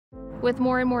With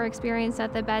more and more experience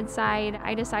at the bedside,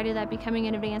 I decided that becoming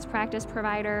an advanced practice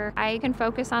provider, I can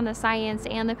focus on the science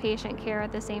and the patient care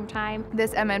at the same time.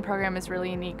 This MN program is really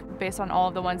unique based on all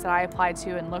of the ones that I applied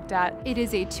to and looked at. It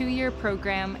is a 2-year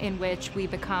program in which we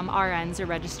become RNs or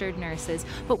registered nurses,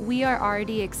 but we are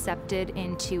already accepted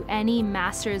into any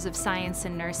Masters of Science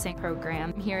in Nursing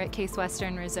program here at Case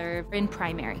Western Reserve in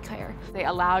primary care. They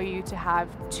allow you to have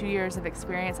 2 years of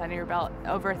experience under your belt,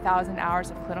 over 1,000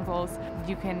 hours of clinicals.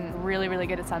 You can really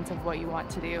get a sense of what you want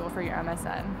to do for your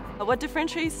MSN. What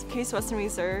differentiates Case Western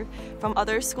Reserve from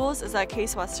other schools is that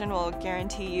Case Western will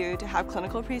guarantee you to have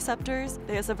clinical preceptors.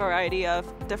 There's a variety of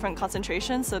different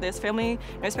concentrations, so there's family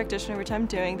nurse practitioner, which I'm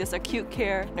doing, there's acute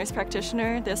care nurse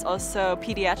practitioner, there's also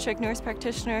pediatric nurse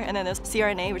practitioner, and then there's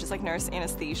CRNA, which is like nurse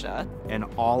anesthesia. And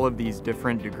all of these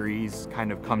different degrees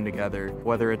kind of come together,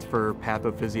 whether it's for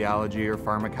pathophysiology or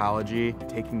pharmacology,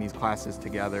 taking these classes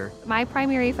together. My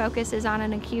primary focus is on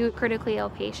an acute critically ill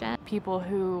patient. People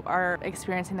who are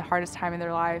experiencing the hardest time in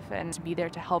their life and to be there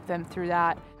to help them through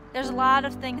that. There's a lot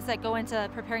of things that go into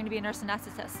preparing to be a nurse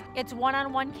anesthetist. It's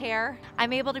one-on-one care.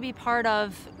 I'm able to be part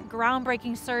of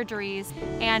groundbreaking surgeries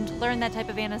and learn that type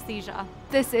of anesthesia.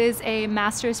 This is a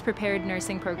Master's Prepared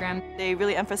Nursing program. They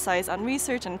really emphasize on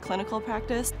research and clinical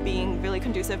practice, being really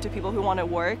conducive to people who want to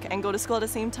work and go to school at the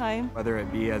same time. Whether it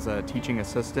be as a teaching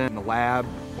assistant in the lab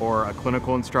or a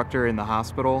clinical instructor in the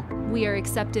hospital. We are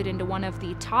accepted into one of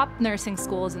the top nursing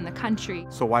schools in the country.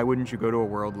 So why wouldn't you go to a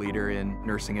world leader in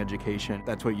nursing education?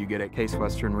 That's what you get at Case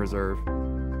Western Reserve.